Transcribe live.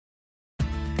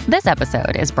This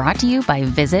episode is brought to you by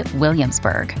Visit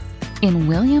Williamsburg. In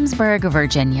Williamsburg,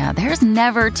 Virginia, there's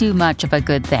never too much of a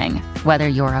good thing. Whether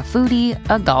you're a foodie,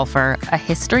 a golfer, a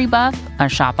history buff, a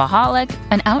shopaholic,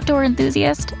 an outdoor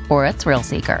enthusiast, or a thrill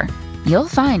seeker, you'll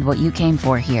find what you came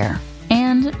for here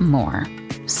and more.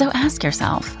 So ask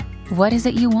yourself, what is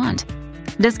it you want?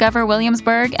 Discover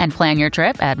Williamsburg and plan your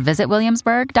trip at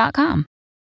visitwilliamsburg.com.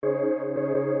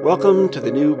 Welcome to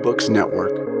the New Books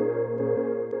Network.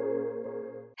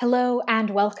 Hello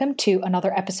and welcome to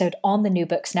another episode on the New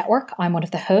Books Network. I'm one of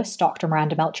the hosts, Dr.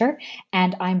 Miranda Melcher,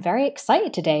 and I'm very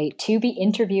excited today to be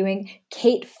interviewing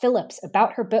Kate Phillips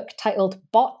about her book titled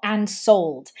Bought and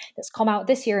Sold that's come out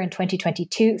this year in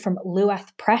 2022 from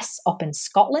Luath Press up in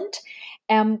Scotland,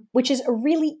 which is a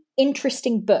really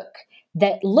interesting book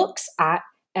that looks at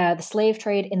the slave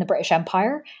trade in the British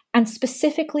Empire, and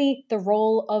specifically the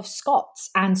role of Scots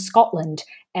and Scotland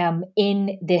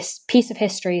in this piece of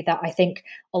history that I think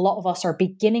a lot of us are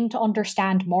beginning to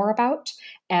understand more about,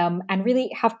 and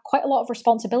really have quite a lot of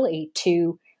responsibility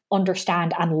to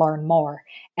understand and learn more.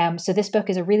 So this book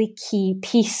is a really key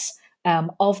piece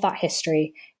of that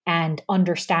history and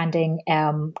understanding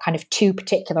kind of two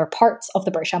particular parts of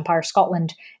the British Empire,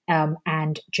 Scotland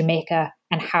and Jamaica,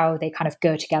 and how they kind of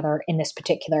go together in this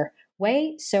particular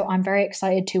way. So I'm very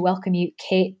excited to welcome you,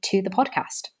 Kate, to the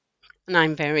podcast. And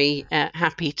I'm very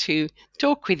happy to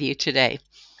talk with you today.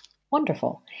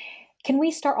 Wonderful. Can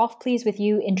we start off, please, with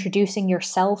you introducing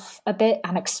yourself a bit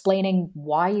and explaining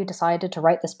why you decided to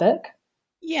write this book?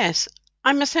 Yes,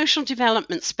 I'm a social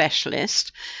development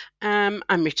specialist. I'm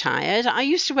retired. I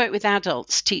used to work with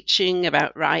adults teaching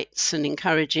about rights and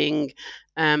encouraging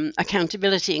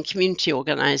accountability in community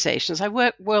organisations. I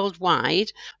work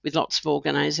worldwide with lots of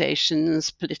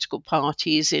organisations, political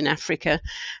parties in Africa,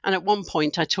 and at one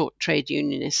point I taught trade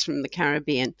unionists from the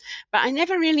Caribbean. But I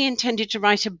never really intended to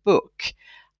write a book.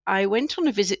 I went on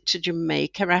a visit to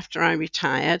Jamaica after I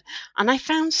retired, and I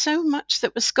found so much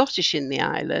that was Scottish in the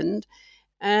island.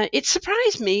 It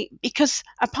surprised me because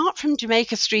apart from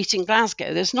Jamaica Street in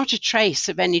Glasgow, there's not a trace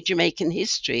of any Jamaican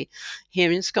history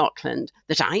here in Scotland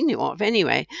that I knew of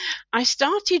anyway. I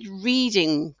started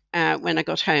reading when I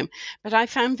got home, but I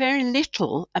found very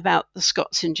little about the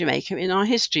Scots in Jamaica in our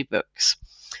history books.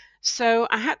 So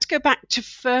I had to go back to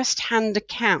first-hand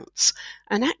accounts,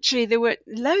 and actually there were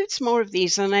loads more of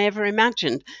these than I ever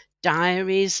imagined.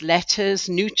 Diaries, letters,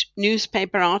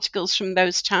 newspaper articles from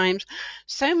those times,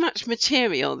 so much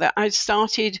material that I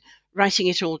started writing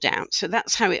it all down. So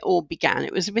that's how it all began.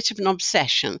 It was a bit of an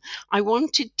obsession. I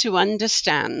wanted to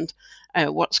understand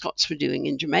what Scots were doing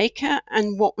in Jamaica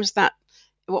and what was that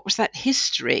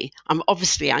history.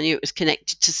 Obviously, I knew it was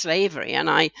connected to slavery, and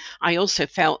I also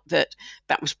felt that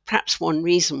was perhaps one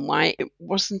reason why it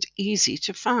wasn't easy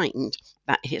to find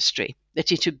that history,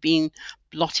 that it had been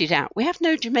blotted out. We have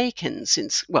no Jamaicans,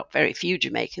 very few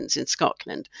Jamaicans in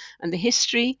Scotland, and the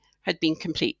history had been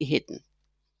completely hidden.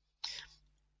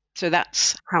 So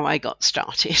that's how I got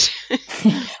started.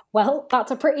 Well,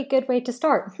 that's a pretty good way to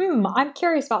start. I'm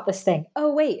curious about this thing.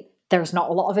 Oh, wait, there's not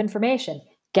a lot of information.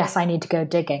 Guess I need to go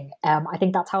digging. I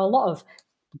think that's how a lot of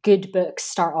good books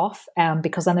start off,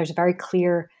 because then there's a very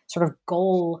clear sort of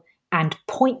goal and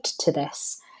point to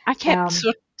this. I kept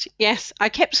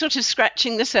sort of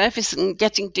scratching the surface and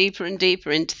getting deeper and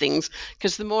deeper into things,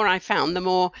 because the more I found, the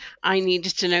more I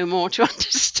needed to know more to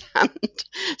understand.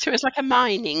 So it's like a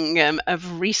mining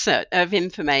of research, of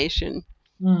information.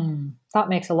 That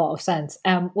makes a lot of sense.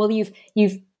 Well,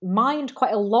 you've mined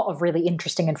quite a lot of really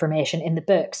interesting information in the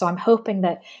book. So I'm hoping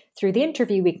that through the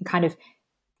interview, we can kind of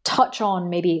touch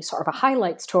on maybe sort of a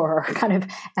highlights tour, or kind of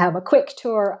a quick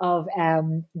tour of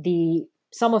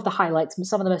some of the highlights,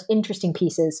 some of the most interesting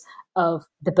pieces of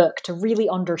the book to really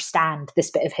understand this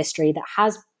bit of history that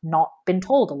has not been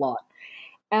told a lot.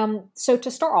 So to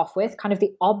start off with, kind of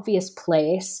the obvious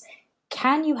place,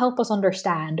 can you help us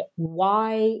understand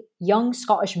why young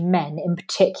Scottish men in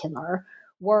particular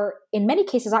were in many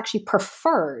cases actually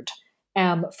preferred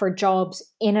for jobs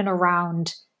in and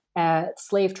around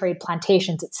slave trade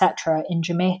plantations, etc., in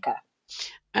Jamaica?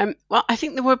 Well, I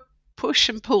think there were push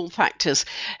and pull factors.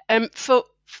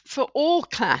 For all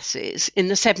classes in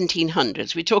the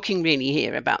 1700s, we're talking really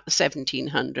here about the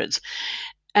 1700s,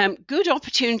 good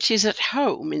opportunities at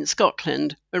home in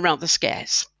Scotland were rather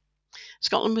scarce.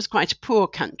 Scotland was quite a poor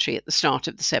country at the start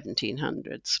of the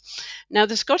 1700s. Now,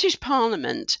 the Scottish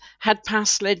Parliament had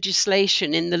passed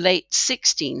legislation in the late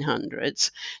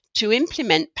 1600s to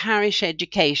implement parish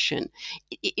education.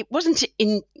 It wasn't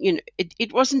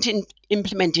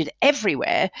implemented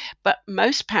everywhere, but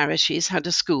most parishes had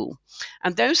a school,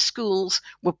 and those schools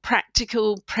were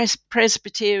practical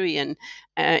Presbyterian.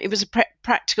 It was a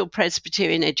practical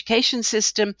Presbyterian education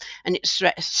system, and it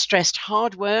stressed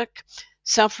hard work,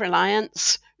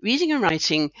 self-reliance, reading and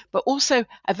writing, but also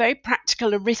a very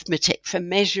practical arithmetic for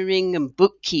measuring and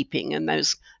bookkeeping and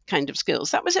those kind of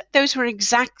skills. Those were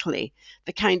exactly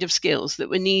the kind of skills that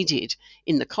were needed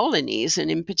in the colonies,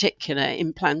 and in particular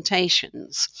in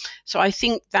plantations. So I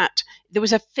think that there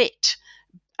was a fit,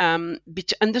 and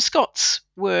the Scots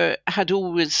had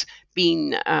always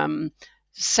been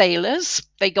sailors.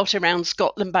 They got around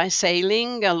Scotland by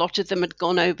sailing. A lot of them had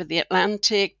gone over the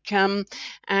Atlantic, and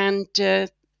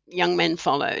young men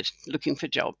followed looking for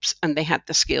jobs, and they had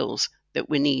the skills that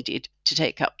were needed to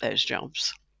take up those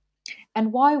jobs.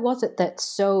 And why was it that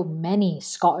so many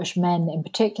Scottish men in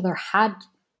particular had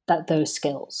those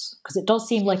skills? Because it does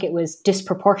seem like it was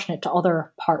disproportionate to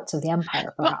other parts of the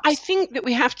empire, perhaps. Well, I think that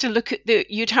you'd have to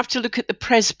look at the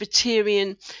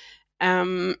Presbyterian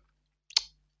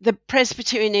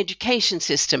education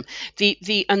system,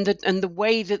 and the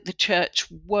way that the church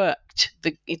worked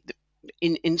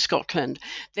in Scotland.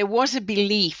 There was a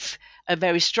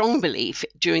very strong belief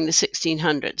during the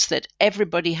 1600s that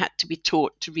everybody had to be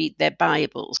taught to read their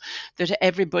Bibles, that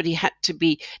everybody had to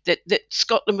be, that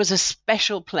Scotland was a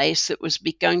special place that was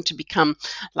going to become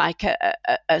like a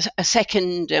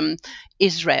second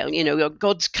Israel,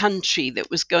 God's country that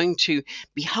was going to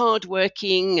be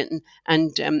hardworking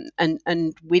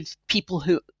and with people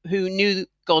who knew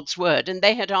God's word. And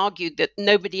they had argued that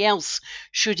nobody else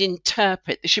should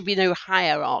interpret. There should be no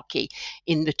hierarchy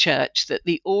in the church, that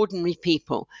the ordinary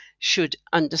people should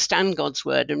understand God's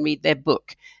word and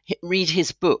read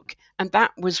his book. And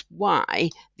that was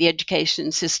why the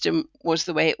education system was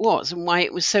the way it was, and why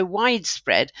it was so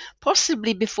widespread,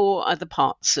 possibly before other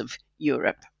parts of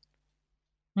Europe.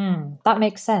 That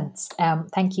makes sense.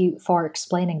 Thank you for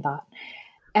explaining that.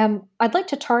 I'd like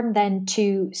to turn then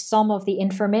to some of the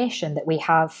information that we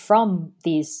have from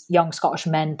these young Scottish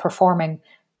men performing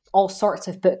all sorts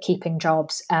of bookkeeping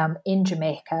jobs in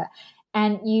Jamaica.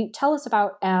 And you tell us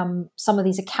about some of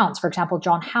these accounts, for example,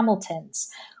 John Hamilton's.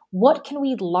 What can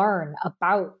we learn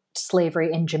about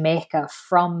slavery in Jamaica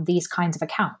from these kinds of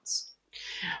accounts?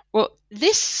 Well,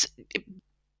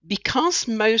 because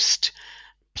most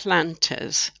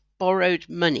planters borrowed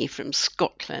money from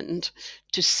Scotland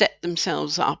to set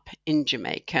themselves up in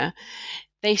Jamaica,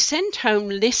 they sent home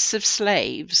lists of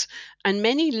slaves and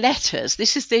many letters.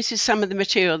 This is some of the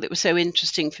material that was so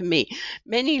interesting for me.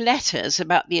 Many letters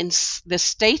about the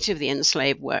state of the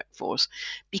enslaved workforce,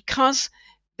 because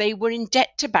they were in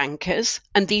debt to bankers,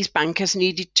 and these bankers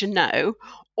needed to know,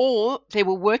 or they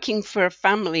were working for a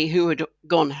family who had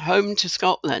gone home to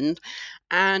Scotland,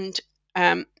 and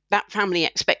that family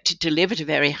expected to live at a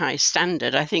very high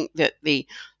standard. I think that the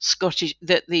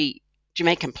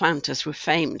Jamaican planters were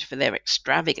famed for their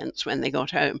extravagance when they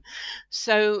got home.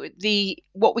 So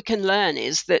what we can learn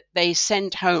is that they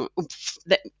sent home,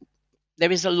 that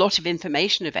there is a lot of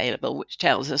information available which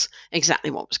tells us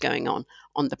exactly what was going on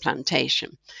the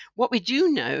plantation. What we do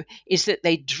know is that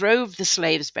they drove the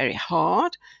slaves very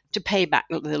hard to pay back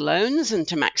the loans and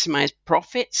to maximize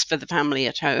profits for the family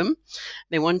at home.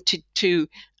 They wanted to,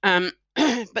 but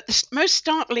the most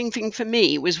startling thing for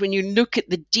me was when you look at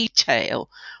the detail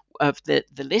of the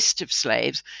list of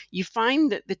slaves, you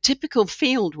find that the typical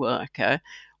field worker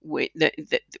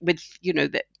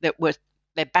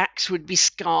their backs would be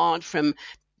scarred from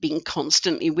being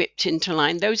constantly whipped into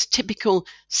line. Those typical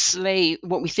slave,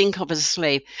 what we think of as a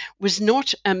slave, was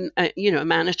not a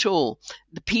man at all.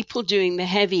 The people doing the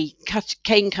heavy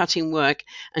cane cutting work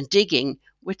and digging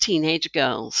were teenage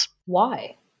girls.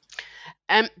 Why?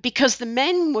 Because the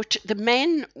men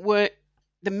were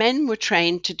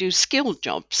trained to do skilled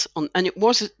jobs, and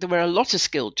there were a lot of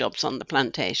skilled jobs on the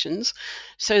plantations,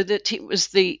 so that it was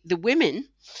the women.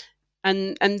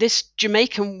 And this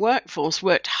Jamaican workforce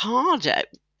worked harder.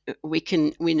 We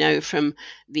know from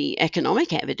the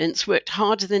economic evidence, worked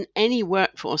harder than any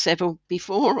workforce ever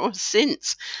before or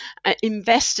since.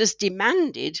 Investors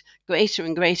demanded greater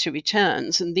and greater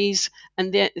returns, and the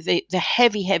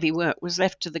heavy work was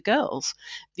left to the girls.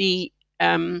 The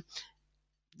men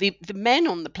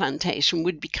on the plantation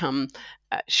would become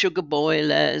sugar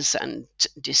boilers and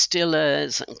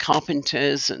distillers and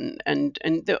carpenters and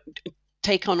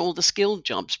take on all the skilled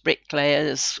jobs,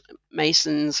 bricklayers,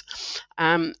 masons,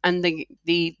 and the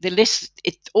list.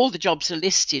 All the jobs are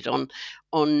listed on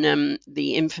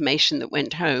the information that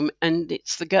went home, and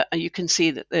you can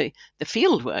see that the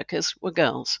field workers were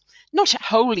girls, not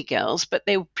wholly girls, but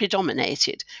they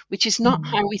predominated, which is not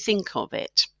how we think of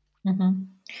it. Mm-hmm.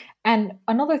 And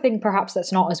another thing perhaps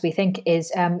that's not as we think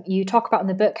is you talk about in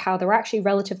the book how there were actually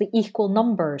relatively equal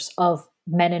numbers of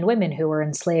men and women who were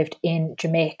enslaved in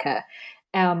Jamaica.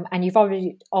 And you've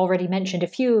already mentioned a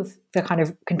few of the kind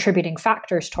of contributing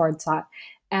factors towards that.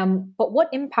 But what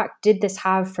impact did this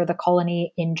have for the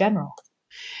colony in general?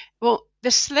 Well,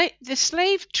 the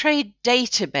slave trade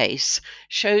database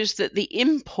shows that the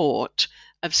import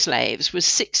of slaves was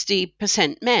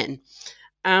 60% men.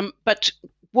 But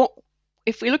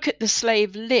if we look at the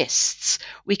slave lists,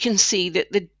 we can see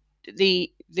that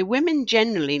the women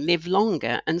generally live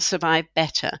longer and survive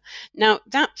better. Now,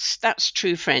 that's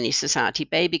true for any society.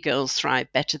 Baby girls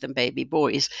thrive better than baby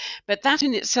boys, but that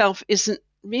in itself isn't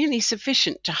really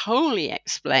sufficient to wholly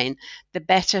explain the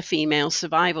better female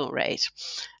survival rate.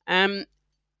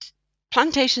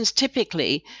 Plantations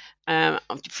typically,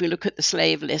 if we look at the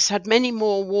slave list, had many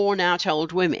more worn-out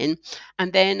old women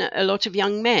and then a lot of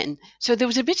young men. So there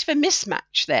was a bit of a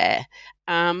mismatch there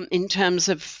in terms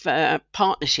of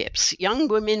partnerships. Young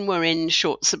women were in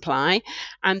short supply,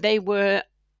 and they were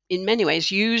in many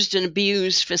ways used and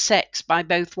abused for sex by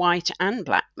both white and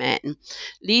black men,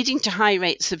 leading to high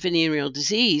rates of venereal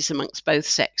disease amongst both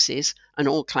sexes and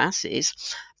all classes.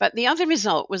 But the other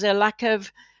result was a lack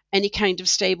of any kind of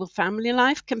stable family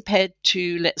life compared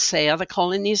to, let's say, other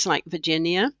colonies like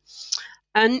Virginia.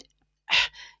 And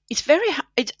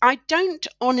I don't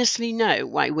honestly know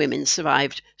why women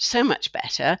survived so much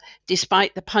better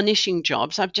despite the punishing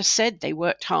jobs. I've just said they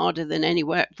worked harder than any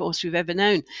workforce we've ever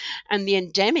known. And the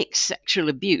endemic sexual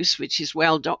abuse, which is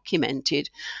well documented.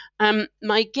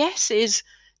 My guess is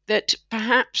that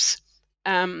perhaps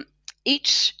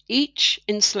each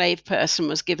enslaved person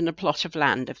was given a plot of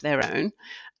land of their own,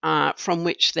 on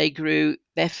which they grew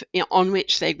their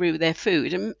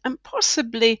food, and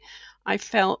possibly I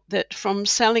felt that from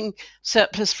selling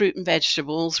surplus fruit and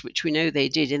vegetables, which we know they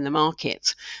did in the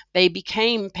markets, they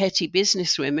became petty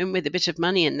businesswomen with a bit of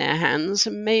money in their hands,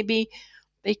 and maybe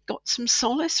they got some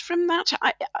solace from that.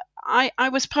 I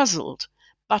was puzzled,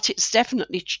 but it's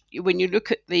definitely, when you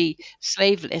look at the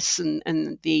slave lists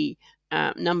and the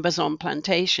numbers on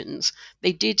plantations,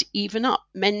 they did even up.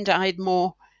 Men died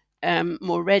more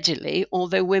readily,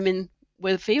 although women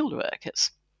were field workers.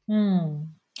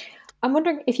 I'm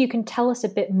wondering if you can tell us a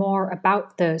bit more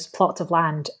about those plots of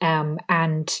land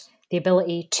and the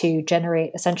ability to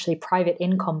generate essentially private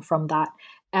income from that.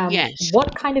 Yes.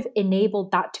 What kind of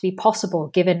enabled that to be possible,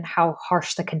 given how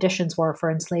harsh the conditions were for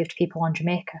enslaved people on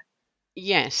Jamaica?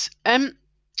 Yes.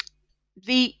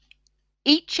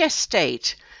 Each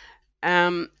estate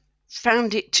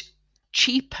found it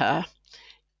cheaper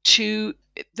to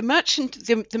the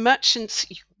merchants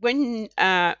when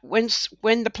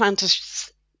the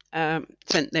planters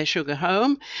sent their sugar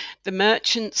home, the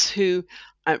merchants who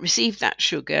received that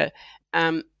sugar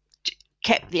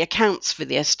kept the accounts for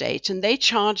the estate, and they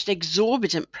charged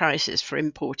exorbitant prices for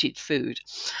imported food.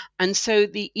 And so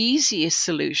the easiest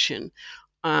solution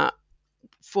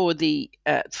for the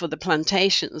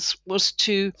plantations was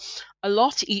to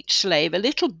allot each slave a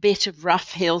little bit of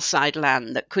rough hillside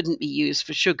land that couldn't be used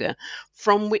for sugar,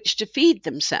 from which to feed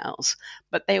themselves,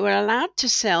 but they were allowed to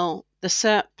sell the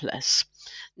surplus.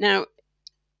 Now,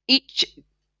 the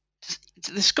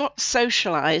Scots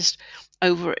socialised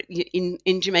over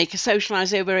in Jamaica,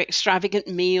 socialised over extravagant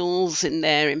meals in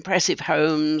their impressive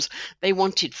homes. They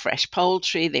wanted fresh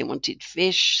poultry, they wanted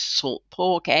fish, salt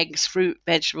pork, eggs, fruit,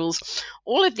 vegetables.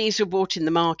 All of these were bought in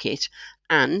the market,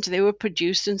 and they were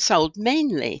produced and sold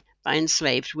mainly by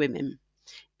enslaved women.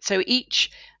 So each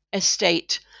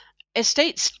estates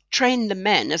trained the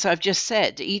men, as I've just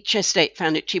said. Each estate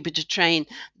found it cheaper to train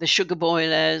the sugar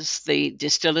boilers, the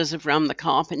distillers of rum, the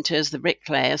carpenters, the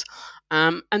bricklayers,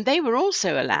 and they were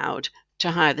also allowed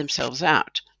to hire themselves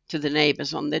out to the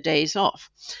neighbours on their days off.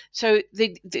 So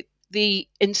the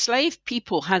enslaved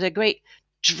people had a great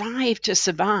drive to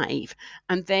survive,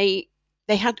 and they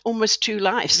had almost two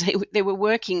lives. They were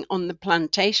working on the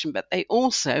plantation, but they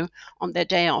also, on their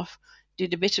day off,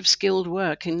 did a bit of skilled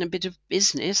work and a bit of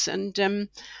business, and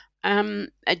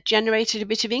generated a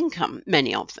bit of income,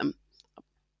 many of them.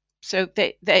 So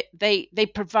they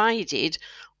provided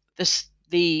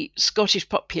the Scottish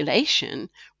population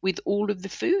with all of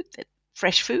the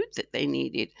fresh food that they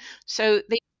needed. So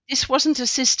this wasn't a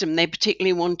system they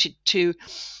particularly wanted to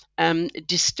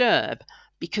disturb,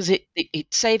 because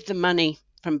it saved them money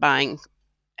from buying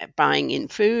in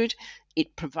food.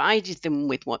 it provided them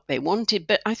with what they wanted,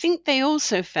 but I think they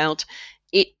also felt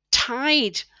it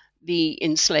tied the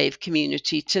enslaved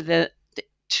community to the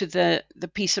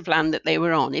piece of land that they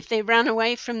were on. If they ran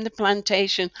away from the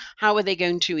plantation, how were they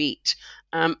going to eat?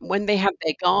 When they had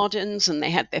their gardens and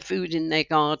they had their food in their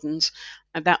gardens,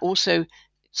 and that also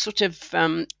sort of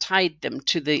tied them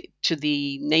to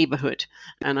the neighborhood,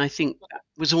 and I think that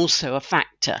was also a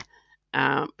factor.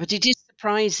 But it is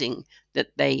surprising that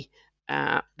they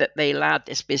allowed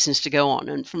this business to go on,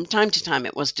 and from time to time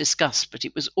it was discussed, but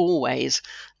it was always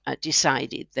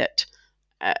decided that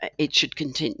it should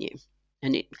continue.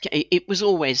 And it was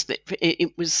always that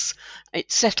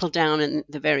it settled down in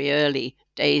the very early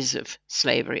days of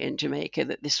slavery in Jamaica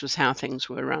that this was how things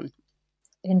were run.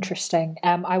 Interesting.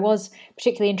 I was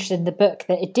particularly interested in the book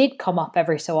that it did come up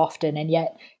every so often, and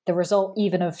yet the result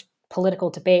even of political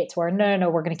debates were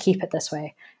no, we're going to keep it this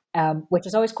way, which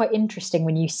is always quite interesting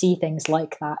when you see things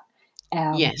like that.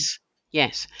 Yes.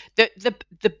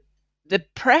 The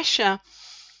pressure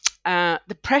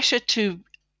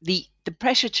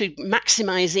to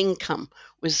maximize income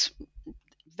was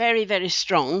very, very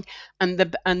strong, and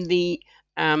the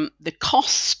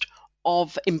cost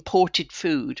of imported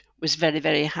food was very,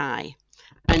 very high,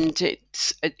 and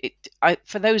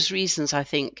for those reasons, I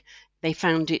think they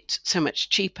found it so much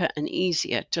cheaper and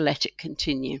easier to let it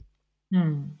continue.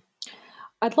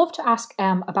 I'd love to ask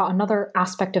about another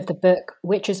aspect of the book,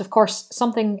 which is, of course,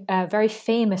 something very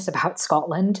famous about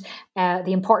Scotland, the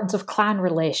importance of clan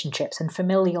relationships and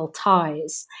familial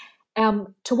ties.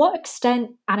 To what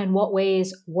extent and in what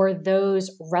ways were those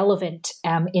relevant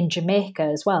in Jamaica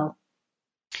as well?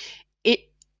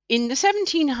 In the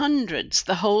 1700s,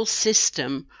 the whole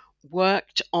system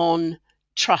worked on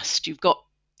trust. You've got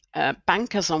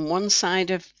bankers on one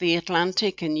side of the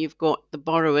Atlantic and you've got the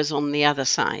borrowers on the other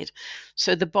side.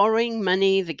 So the borrowing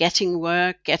money, the getting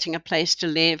work, getting a place to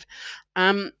live,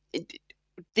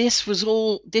 this was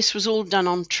all done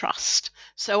on trust.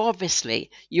 So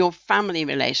obviously your family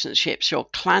relationships, your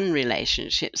clan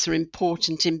relationships are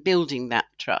important in building that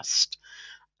trust.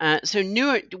 So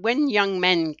when young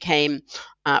men came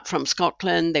from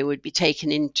Scotland, they would be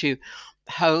taken into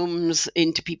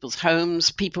people's homes,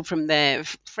 people from their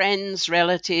friends,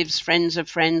 relatives, friends of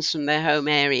friends from their home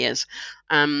areas.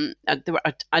 I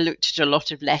looked at a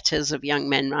lot of letters of young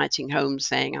men writing home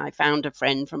saying, I found a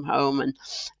friend from home and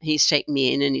he's taken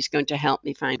me in and he's going to help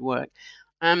me find work.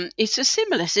 It's a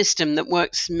similar system that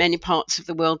works in many parts of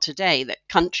the world today, that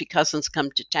country cousins come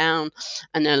to town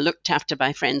and are looked after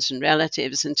by friends and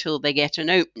relatives until they get an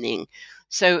opening.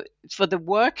 So for the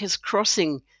workers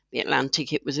crossing the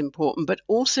Atlantic, it was important, but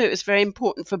also it was very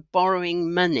important for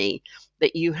borrowing money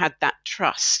that you had that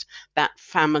trust, that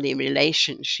family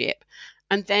relationship.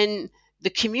 And then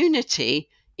the community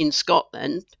in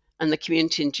Scotland and the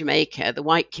community in Jamaica, the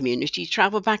white community,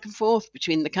 traveled back and forth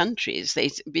between the countries.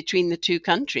 Between the two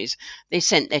countries, they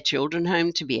sent their children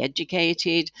home to be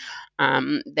educated.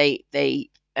 They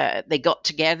got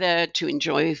together to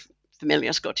enjoy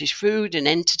familiar Scottish food and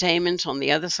entertainment on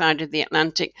the other side of the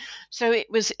Atlantic. So there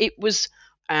was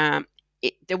a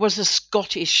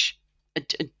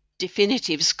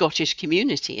definitive Scottish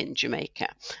community in Jamaica,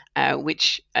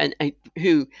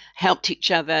 who helped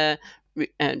each other.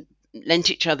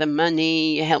 Lent each other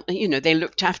money, they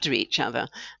looked after each other,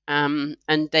 and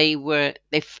this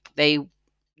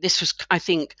was, I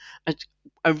think,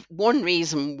 one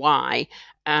reason why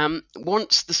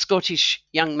once the Scottish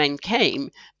young men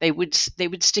came, they would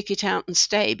stick it out and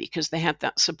stay because they had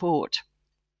that support.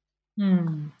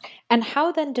 And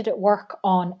how then did it work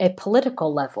on a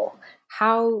political level?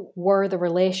 How were the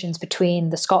relations between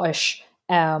the Scottish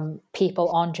people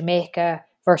on Jamaica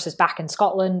versus back in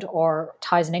Scotland or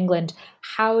ties in England?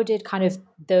 How did kind of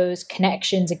those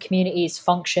connections and communities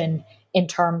function in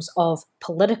terms of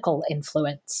political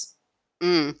influence?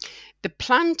 The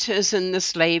planters and the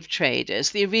slave traders,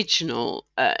 the original,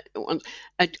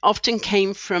 often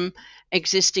came from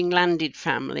existing landed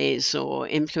families or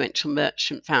influential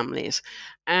merchant families,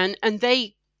 and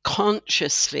they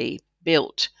consciously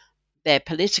built their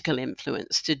political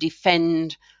influence to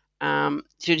defend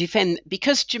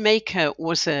because Jamaica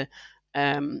was a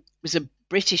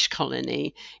British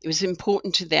colony. It was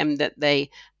important to them that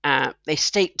they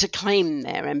staked a claim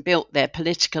there and built their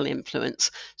political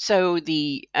influence. So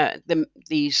the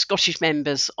Scottish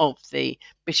members of the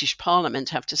British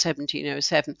Parliament after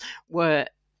 1707 were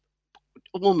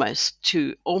almost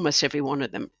every one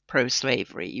of them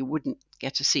pro-slavery. You wouldn't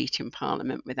get a seat in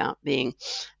Parliament without being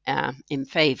in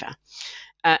favour,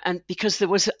 and because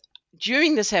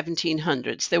during the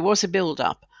 1700s, there was a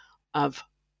build-up of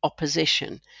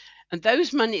opposition, and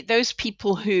those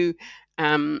people who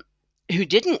who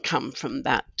didn't come from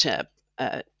that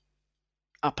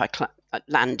upper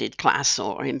landed class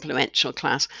or influential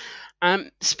class,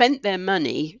 spent their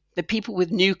money. The people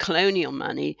with new colonial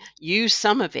money used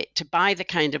some of it to buy the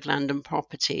kind of land and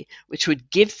property which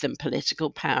would give them political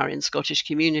power in Scottish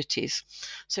communities.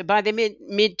 So by the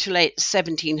mid to late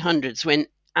 1700s, when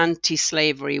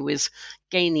anti-slavery was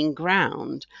gaining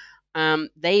ground,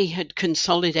 they had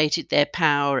consolidated their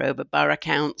power over borough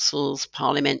councils,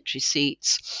 parliamentary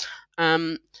seats,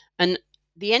 and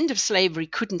the end of slavery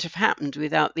couldn't have happened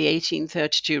without the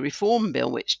 1832 Reform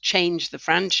Bill, which changed the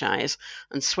franchise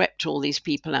and swept all these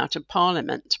people out of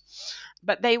Parliament.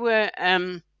 But they were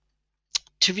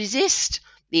to resist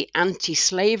the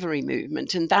anti-slavery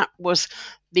movement, and that was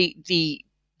the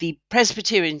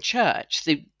Presbyterian Church,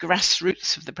 the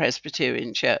grassroots of the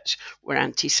Presbyterian Church were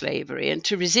anti-slavery. And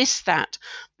to resist that,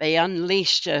 they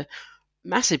unleashed a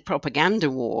massive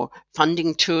propaganda war,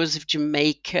 funding tours of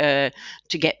Jamaica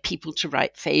to get people to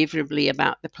write favorably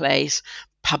about the place,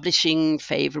 publishing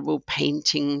favorable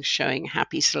paintings showing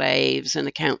happy slaves and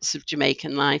accounts of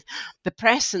Jamaican life. The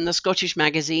press and the Scottish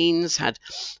magazines had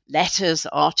letters,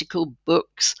 articles,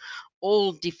 books,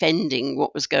 all defending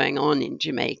what was going on in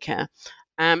Jamaica.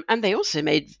 And they also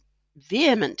made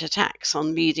vehement attacks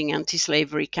on leading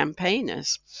anti-slavery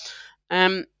campaigners.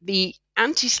 The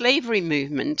anti-slavery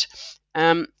movement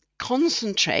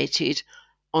concentrated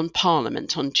on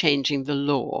Parliament, on changing the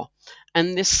law.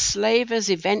 And the slavers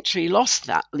eventually lost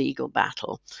that legal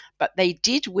battle, but they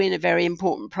did win a very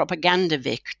important propaganda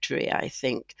victory, I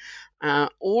think.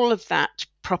 All of that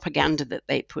propaganda that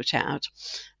they put out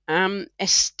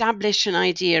established an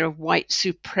idea of white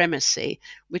supremacy,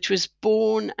 which was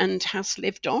born and has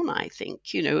lived on, I think,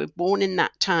 born in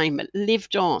that time, but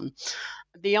lived on.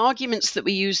 The arguments that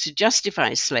we use to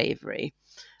justify slavery,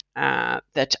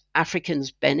 that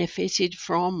Africans benefited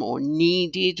from or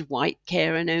needed white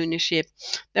care and ownership,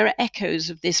 there are echoes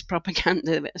of this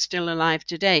propaganda that are still alive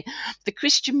today. The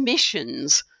Christian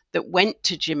missions that went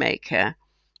to Jamaica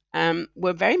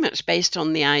were very much based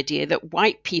on the idea that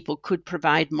white people could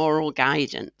provide moral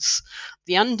guidance.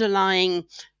 The underlying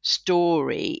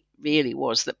story really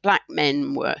was that black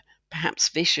men were perhaps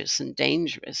vicious and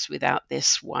dangerous without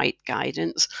this white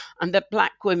guidance, and that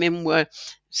black women were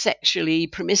sexually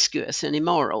promiscuous and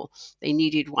immoral. They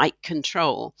needed white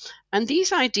control. And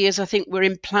these ideas, I think, were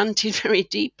implanted very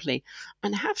deeply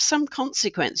and have some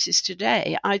consequences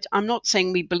today. I'm not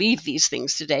saying we believe these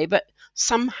things today, but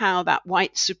somehow that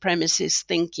white supremacist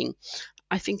thinking,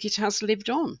 I think it has lived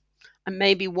on. And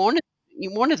maybe one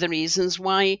of the reasons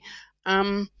why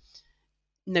no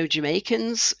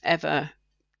Jamaicans ever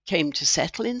came to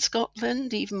settle in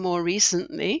Scotland, even more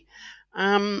recently.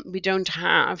 We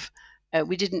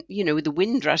didn't, the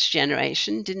Windrush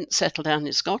generation didn't settle down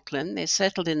in Scotland. They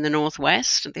settled in the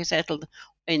northwest, and they settled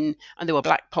and there were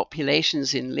black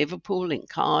populations in Liverpool, in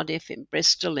Cardiff, in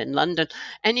Bristol, in London.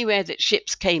 Anywhere that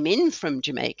ships came in from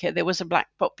Jamaica, there was a black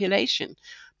population,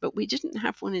 but we didn't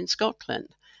have one in Scotland.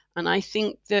 And I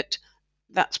think that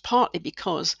that's partly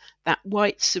because that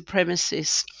white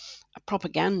supremacist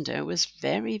propaganda was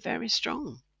very, very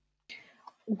strong.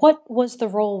 What was the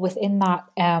role within that,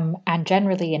 and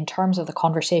generally in terms of the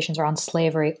conversations around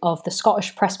slavery, of the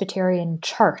Scottish Presbyterian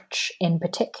Church in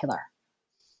particular?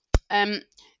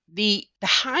 The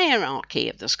hierarchy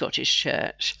of the Scottish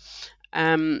Church,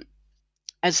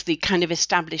 as the kind of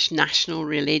established national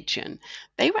religion,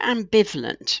 they were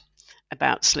ambivalent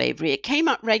about slavery. It came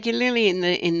up regularly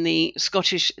in the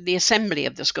Assembly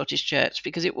of the Scottish Church,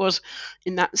 because it was,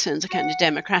 in that sense, a kind of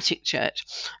democratic church.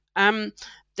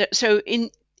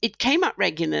 It came up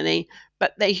regularly,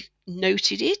 but they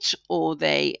noted it, or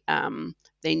they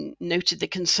noted the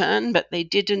concern, but they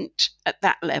didn't, at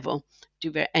that level,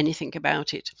 do anything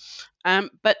about it.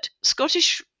 But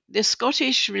the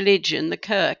Scottish religion, the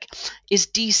Kirk, is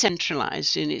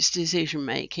decentralised in its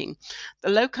decision-making. The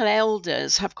local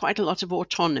elders have quite a lot of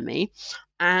autonomy,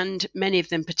 and many of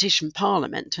them petition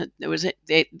Parliament.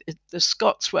 The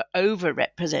Scots were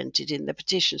overrepresented in the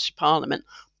petitions to Parliament,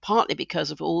 partly because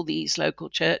of all these local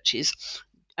churches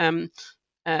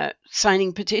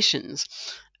signing petitions.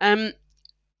 And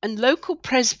local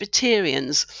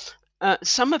Presbyterians,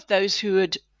 some of those who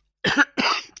had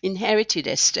inherited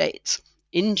estates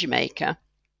in Jamaica,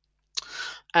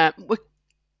 were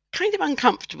kind of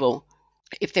uncomfortable,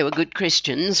 if they were good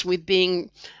Christians, with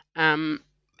being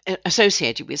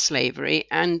associated with slavery,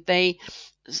 and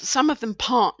some of them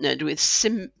partnered with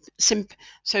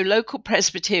so local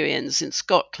Presbyterians in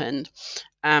Scotland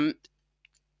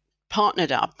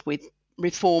partnered up with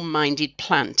reform-minded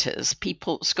planters,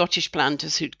 Scottish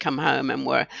planters who'd come home and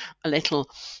were a little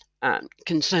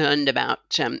concerned about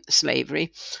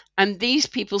slavery. And these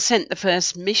people sent the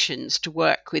first missions to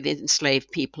work with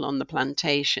enslaved people on the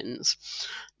plantations.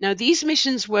 Now, these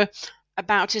missions were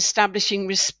about establishing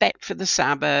respect for the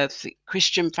Sabbath,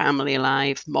 Christian family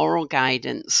life, moral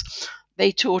guidance.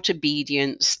 They taught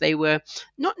obedience. They were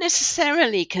not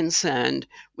necessarily concerned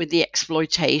with the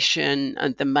exploitation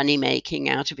and the money making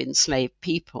out of enslaved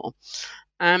people.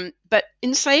 But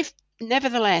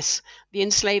nevertheless, the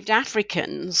enslaved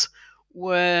Africans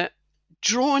were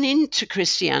drawn into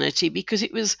Christianity because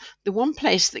it was the one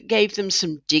place that gave them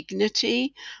some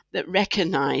dignity, that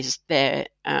recognized their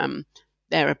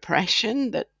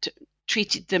oppression, that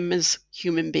treated them as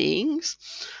human beings.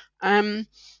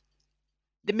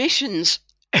 The missions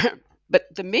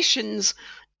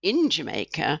in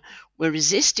Jamaica were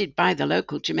resisted by the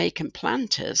local Jamaican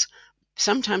planters,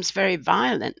 sometimes very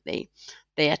violently.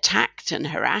 They attacked and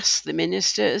harassed the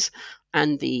ministers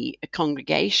and the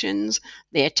congregations.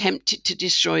 They attempted to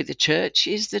destroy the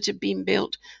churches that had been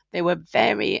built. They were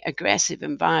very aggressive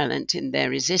and violent in their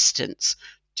resistance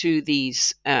to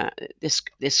these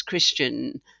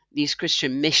Christian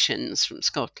missions from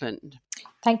Scotland.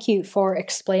 Thank you for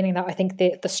explaining that. I think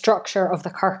the structure of the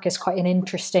Kirk is quite an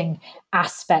interesting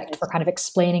aspect for kind of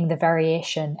explaining the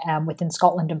variation within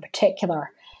Scotland in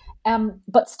particular.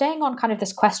 But staying on kind of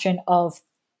this question of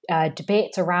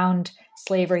debates around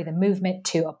slavery, the movement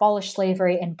to abolish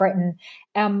slavery in Britain,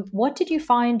 what did you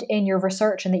find in your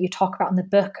research and that you talk about in the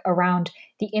book around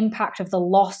the impact of the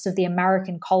loss of the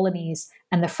American colonies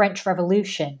and the French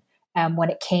Revolution when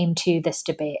it came to this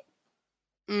debate?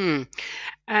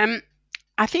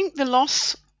 I think the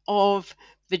loss of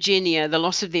Virginia, the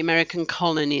loss of the American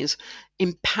colonies,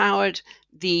 empowered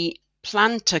the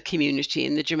planter community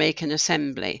in the Jamaican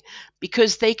Assembly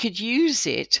because they could use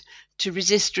to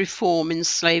resist reform in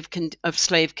slave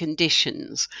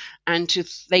conditions, and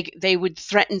they would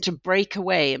threaten to break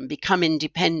away and become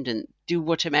independent, do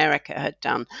what America had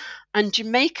done. And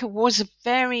Jamaica was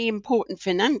very important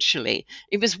financially.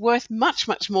 It was worth much,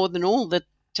 much more than all the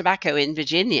tobacco in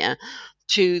Virginia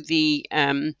to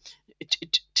the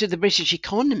British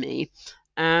economy.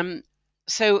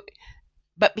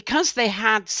 But because they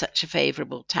had such a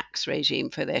favourable tax regime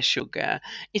for their sugar,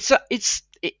 it's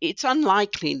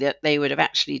unlikely that they would have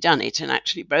actually done it and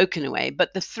actually broken away.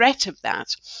 But the threat of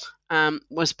that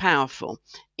was powerful.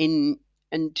 And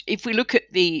if we look at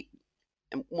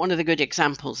one of the good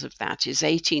examples of that is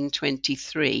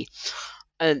 1823.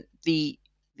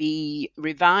 The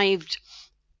revived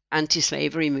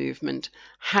anti-slavery movement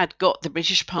had got the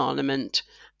British Parliament,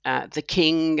 the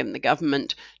King and the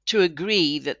government to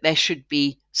agree that there should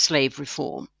be slave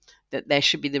reform, that there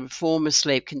should be the reform of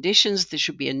slave conditions, there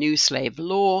should be a new slave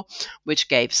law which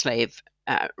gave slaves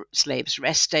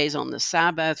rest days on the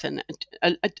Sabbath and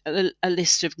a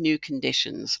list of new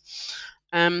conditions.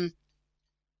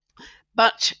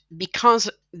 But because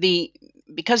the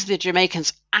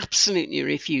Jamaicans absolutely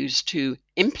refused to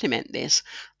implement this,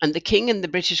 and the King and the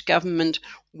British government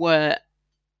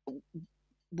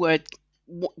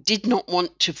did not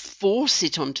want to force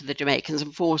it onto the Jamaicans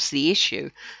and force the issue,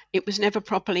 it was never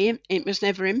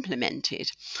implemented.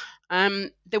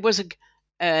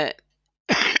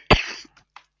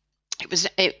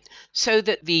 So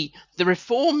that the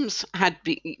reforms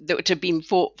that had been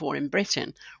fought for in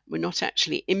Britain were not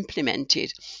actually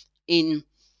implemented in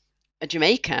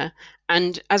Jamaica,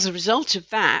 and as a result of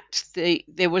that,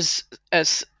 there was a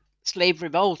slave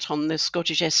revolt on the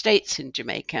Scottish estates in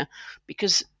Jamaica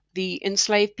because the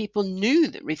enslaved people knew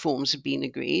that reforms had been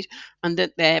agreed and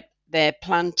that their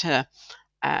planter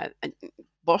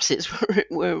bosses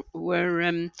were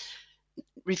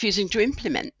refusing to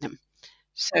implement them.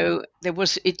 So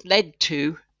it led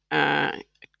to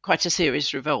quite a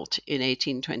serious revolt in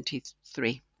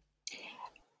 1823.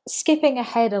 Skipping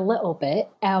ahead a little bit,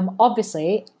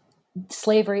 obviously,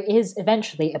 slavery is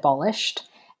eventually abolished.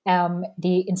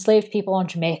 The enslaved people on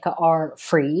Jamaica are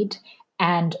freed,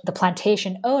 and the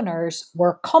plantation owners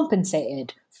were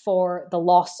compensated for the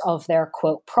loss of their,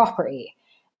 quote, property.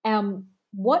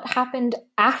 What happened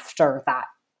after that?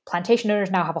 Plantation owners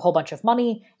now have a whole bunch of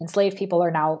money. Enslaved people are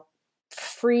now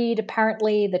freed,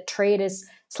 apparently.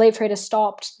 Slave trade has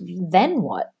stopped. Then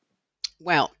what?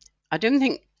 Well, I don't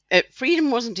think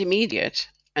freedom wasn't immediate.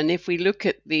 And if we look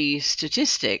at the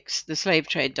statistics, the slave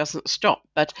trade doesn't stop.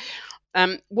 But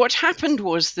what happened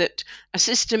was that a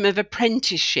system of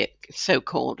apprenticeship,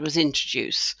 so-called, was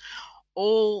introduced.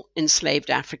 All enslaved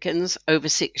Africans over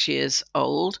 6 years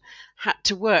old had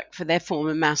to work for their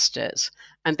former masters,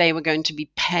 and they were going to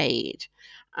be paid.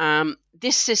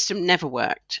 This system never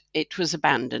worked. It was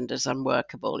abandoned as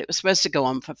unworkable. It was supposed to go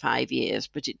on for 5 years,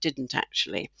 but it didn't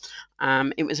actually.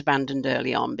 It was abandoned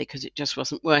early on because it just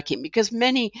wasn't working. Because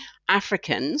many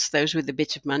Africans, those with a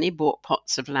bit of money, bought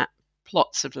plots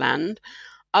of land.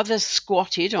 Others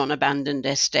squatted on abandoned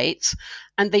estates,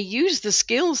 and they used the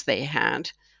skills they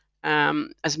had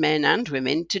as men and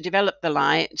women to develop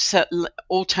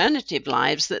alternative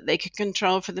lives that they could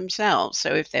control for themselves.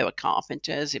 So if they were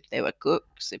carpenters, if they were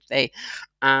cooks, if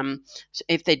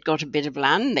they'd got a bit of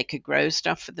land, they could grow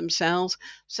stuff for themselves.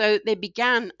 So they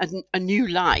began a new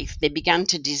life. They began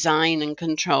to design and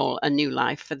control a new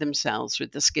life for themselves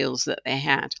with the skills that they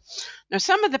had. Now,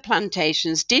 some of the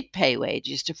plantations did pay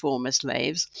wages to former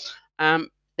slaves.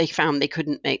 They found they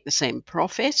couldn't make the same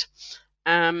profit.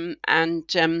 And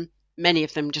many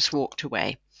of them just walked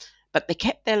away. But they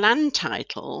kept their land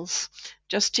titles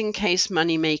just in case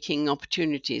money-making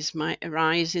opportunities might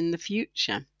arise in the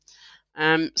future.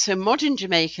 So modern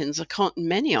Jamaicans,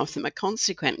 many of them are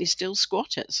consequently still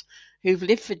squatters who've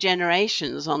lived for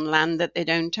generations on land that they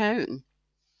don't own.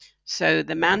 So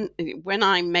when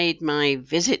I made my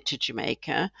visit to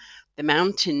Jamaica, the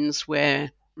mountains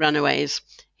where runaways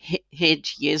hid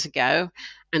years ago,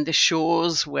 and the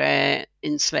shores where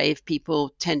enslaved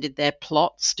people tended their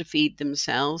plots to feed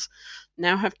themselves,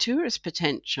 now have tourist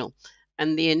potential,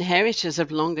 and the inheritors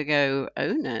of long ago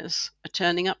owners are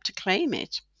turning up to claim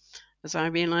it, as I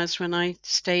realised when I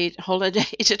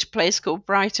holidayed at a place called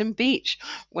Brighton Beach,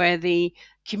 where the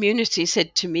community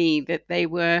said to me that they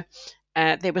were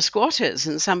squatters,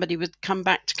 and somebody would come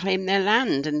back to claim their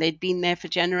land, and they'd been there for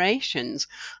generations.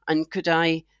 And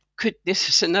this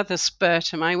is another spur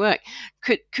to my work.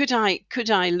 Could I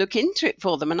look into it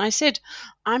for them? And I said,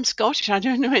 I'm Scottish. I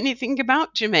don't know anything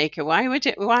about Jamaica. Why would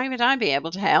I be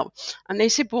able to help? And they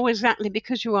said, well, exactly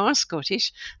because you are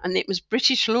Scottish, and it was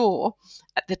British law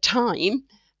at the time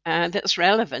that's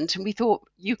relevant, and we thought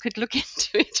you could look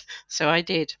into it. So I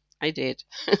did.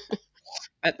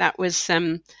 But that was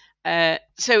so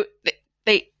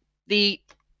the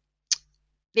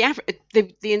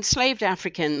enslaved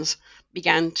Africans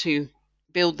began to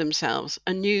build themselves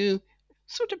a new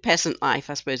sort of peasant life,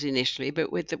 I suppose, initially,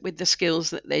 but with the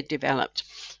skills that they developed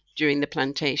during the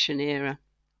plantation era.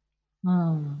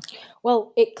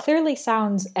 Well, it clearly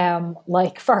sounds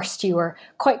like first you were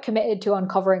quite committed to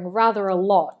uncovering rather a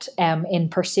lot in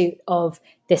pursuit of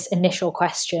this initial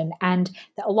question, and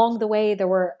that along the way there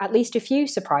were at least a few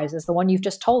surprises. The one you've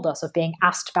just told us of being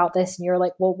asked about this, and you're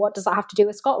like, well, what does that have to do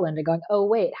with Scotland? And going, oh,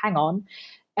 wait, hang on.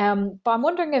 But I'm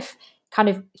wondering if, kind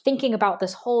of thinking about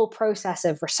this whole process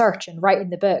of research and writing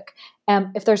the book,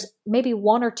 if there's maybe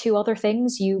one or two other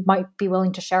things you might be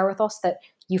willing to share with us that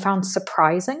you found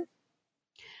surprising.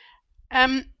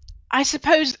 I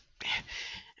suppose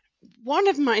one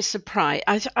of my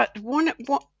surprise,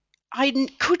 what I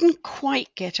couldn't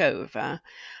quite get over,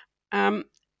 how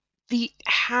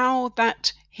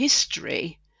the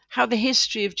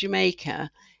history of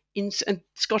Jamaica and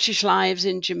Scottish lives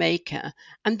in Jamaica,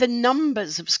 and the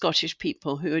numbers of Scottish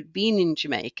people who had been in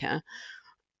Jamaica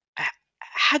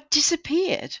had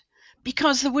disappeared,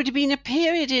 because there would have been a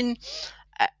period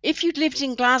if you'd lived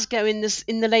in Glasgow in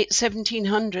the late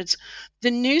 1700s,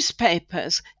 the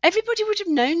newspapers, everybody would have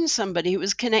known somebody who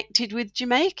was connected with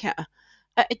Jamaica.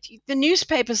 The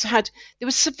newspapers there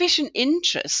was sufficient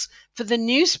interest for the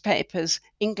newspapers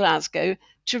in Glasgow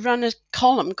to run a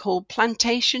column called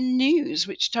Plantation News,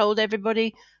 which told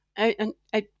everybody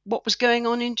what was going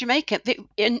on in Jamaica.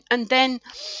 And then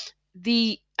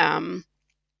the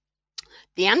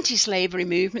anti-slavery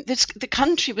movement, the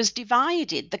country was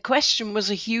divided. The question was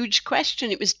a huge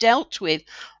question. It was dealt with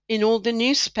in all the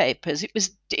newspapers. It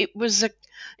was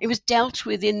dealt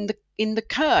with in the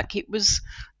Kirk. It was,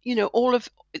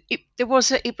 it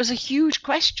was a huge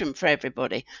question for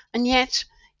everybody, and yet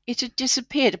it had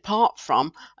disappeared, apart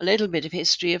from a little bit of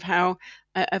history of how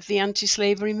of the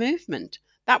anti-slavery movement.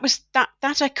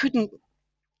 That I couldn't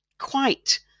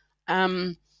quite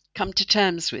come to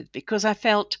terms with, because I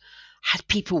felt, had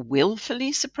people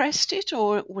willfully suppressed it,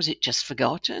 or was it just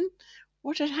forgotten?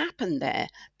 What had happened there?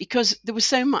 Because there was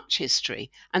so much history,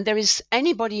 and there is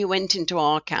anybody who went into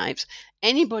archives,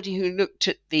 anybody who looked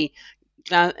at the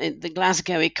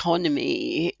Glasgow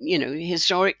economy,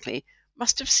 historically,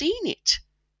 must have seen it,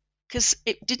 because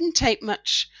it didn't take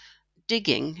much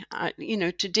digging,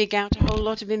 to dig out a whole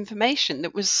lot of information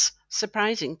that was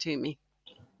surprising to me.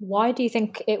 Why do you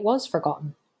think it was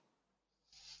forgotten?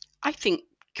 I think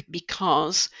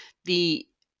because the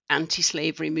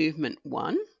anti-slavery movement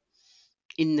won,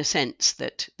 in the sense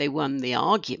that they won the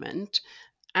argument,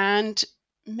 and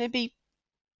maybe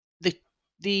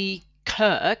the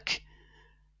Kirk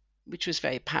which was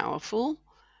very powerful,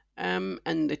 and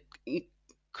the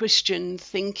Christian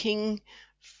thinking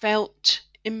felt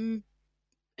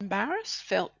embarrassed,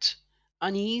 felt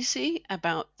uneasy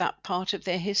about that part of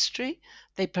their history.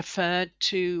 They preferred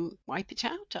to wipe it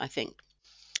out, I think.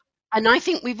 And I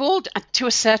think we've all, to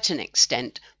a certain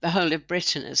extent, the whole of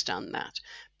Britain has done that.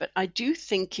 But I do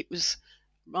think it was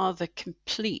rather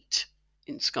complete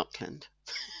in Scotland.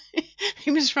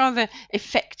 It was rather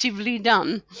effectively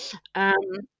done.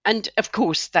 And of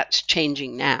course, that's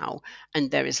changing now. And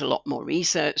there is a lot more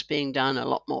research being done, a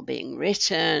lot more being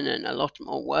written, and a lot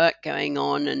more work going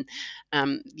on. And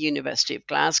the University of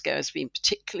Glasgow has been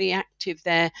particularly active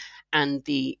there. And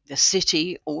the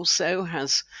city also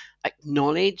has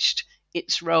acknowledged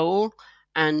its role.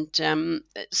 And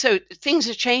so things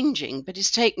are changing, but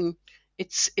it's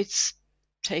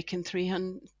taken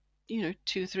 300,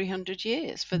 200-300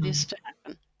 years for this to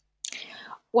happen.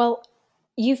 Well,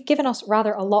 you've given us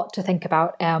rather a lot to think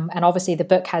about, and obviously the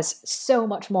book has so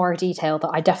much more detail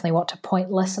that I definitely want to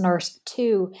point listeners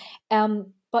to.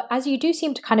 But as you do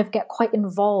seem to kind of get quite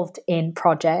involved in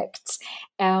projects,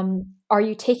 are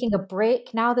you taking a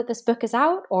break now that this book is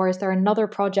out, or is there another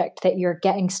project that you're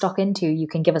getting stuck into you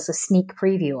can give us a sneak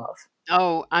preview of?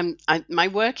 Oh, my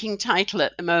working title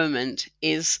at the moment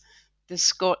is The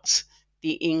Scots,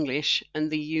 the English,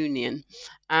 and the Union.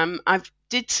 I've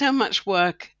did so much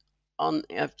work on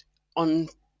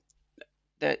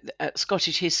the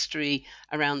Scottish history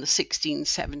around the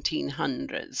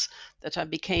 1700s that I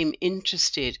became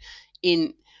interested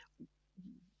in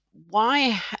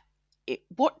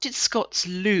what did Scots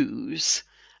lose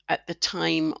at the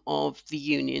time of the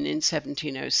Union in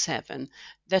 1707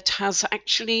 that has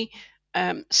actually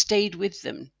stayed with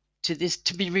them to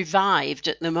be revived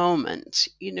at the moment.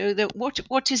 That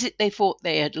what is it they thought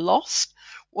they had lost?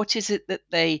 What is it that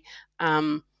they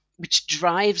which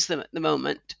drives them at the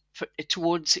moment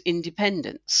towards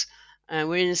independence?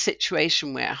 We're in a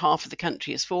situation where half of the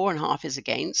country is for and half is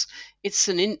against. It's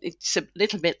a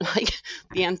little bit like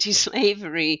the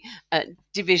anti-slavery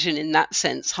division in that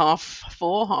sense, half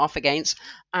for, half against.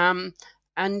 So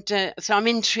I'm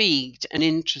intrigued and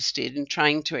interested in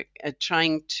trying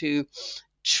to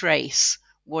trace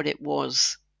what it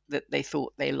was that they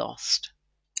thought they lost.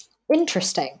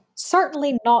 Interesting.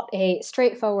 Certainly not a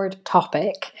straightforward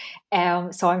topic.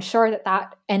 So I'm sure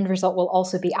that end result will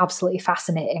also be absolutely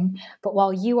fascinating. But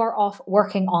while you are off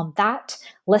working on that,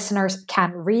 listeners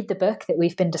can read the book that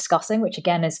we've been discussing, which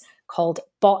again is called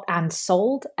Bought and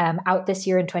Sold, out this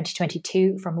year in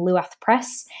 2022 from Luath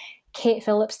Press. Kate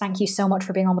Phillips, thank you so much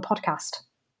for being on the podcast.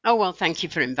 Oh, well, thank you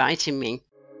for inviting me.